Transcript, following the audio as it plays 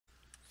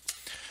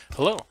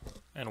Hello,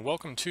 and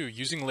welcome to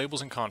Using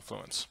Labels in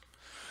Confluence.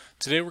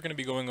 Today we're going to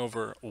be going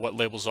over what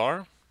labels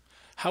are,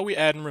 how we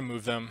add and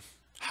remove them,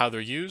 how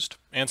they're used,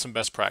 and some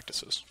best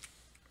practices.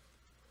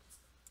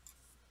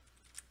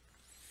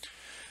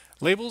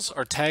 Labels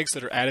are tags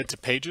that are added to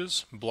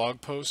pages,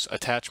 blog posts,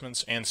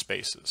 attachments, and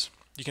spaces.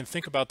 You can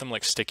think about them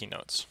like sticky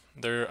notes.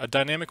 They're a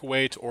dynamic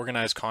way to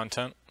organize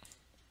content.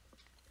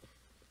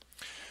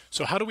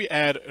 So how do we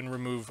add and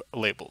remove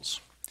labels?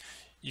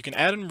 You can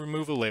add and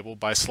remove a label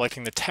by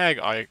selecting the tag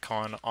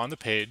icon on the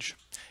page,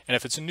 and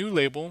if it's a new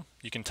label,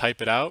 you can type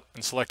it out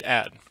and select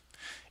Add.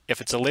 If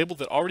it's a label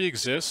that already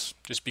exists,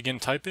 just begin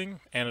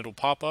typing and it'll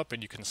pop up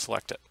and you can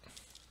select it.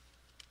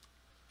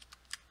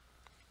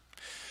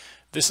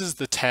 This is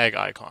the tag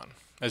icon.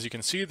 As you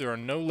can see, there are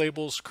no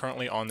labels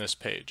currently on this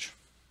page.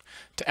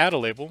 To add a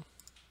label,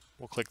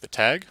 we'll click the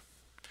tag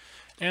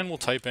and we'll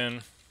type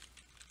in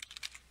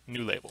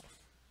New Label.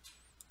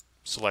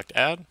 Select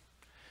Add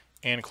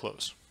and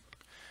close.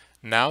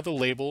 Now the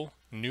label,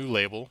 New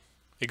Label,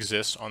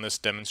 exists on this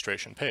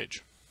demonstration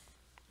page.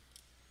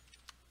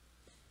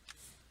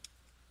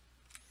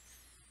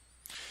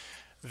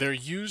 They're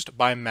used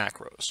by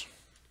macros.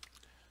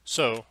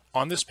 So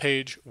on this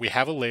page we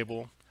have a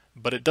label,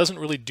 but it doesn't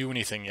really do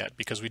anything yet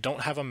because we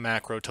don't have a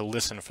macro to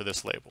listen for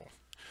this label.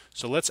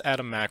 So let's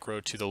add a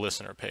macro to the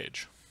listener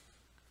page.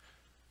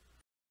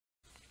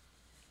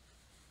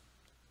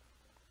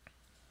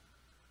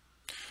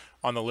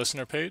 On the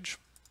listener page,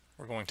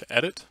 we're going to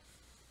edit.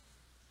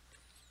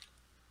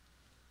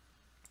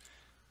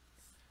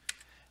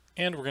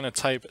 And we're going to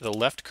type the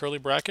left curly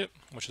bracket,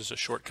 which is a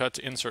shortcut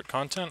to insert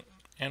content,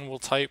 and we'll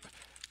type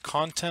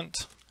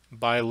content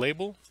by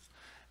label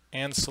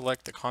and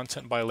select the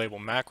content by label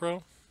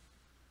macro.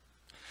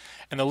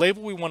 And the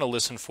label we want to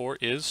listen for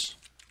is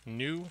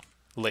New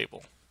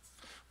Label.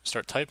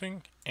 Start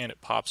typing and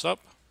it pops up.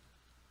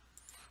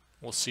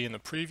 We'll see in the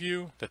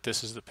preview that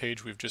this is the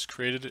page we've just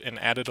created and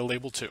added a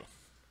label to.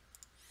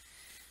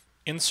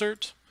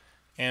 Insert,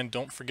 and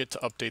don't forget to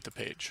update the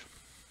page.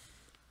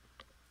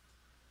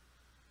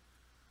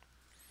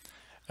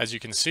 As you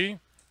can see,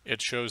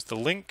 it shows the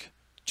link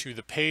to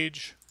the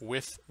page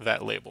with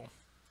that label.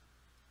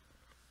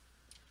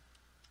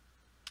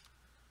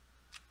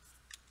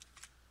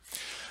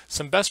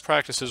 Some best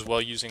practices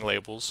while using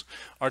labels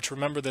are to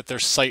remember that they're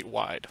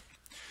site-wide.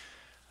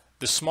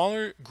 The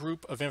smaller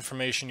group of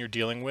information you're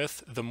dealing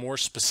with, the more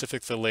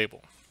specific the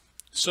label.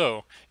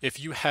 So, if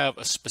you have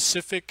a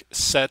specific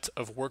set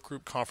of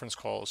workgroup conference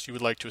calls you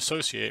would like to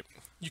associate,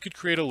 you could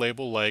create a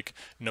label like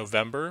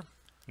November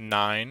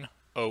 900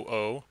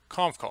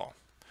 conf call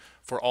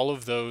for all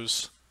of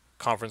those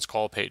conference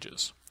call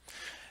pages.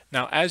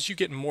 Now, as you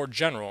get more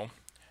general,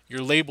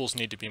 your labels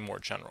need to be more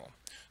general.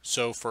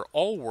 So for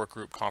all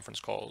workgroup conference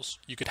calls,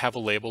 you could have a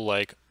label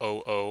like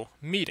OO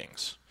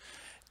meetings.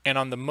 And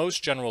on the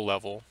most general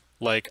level,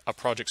 like a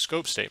project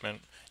scope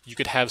statement, you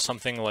could have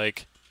something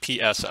like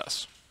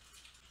PSS.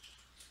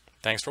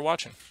 Thanks for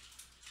watching.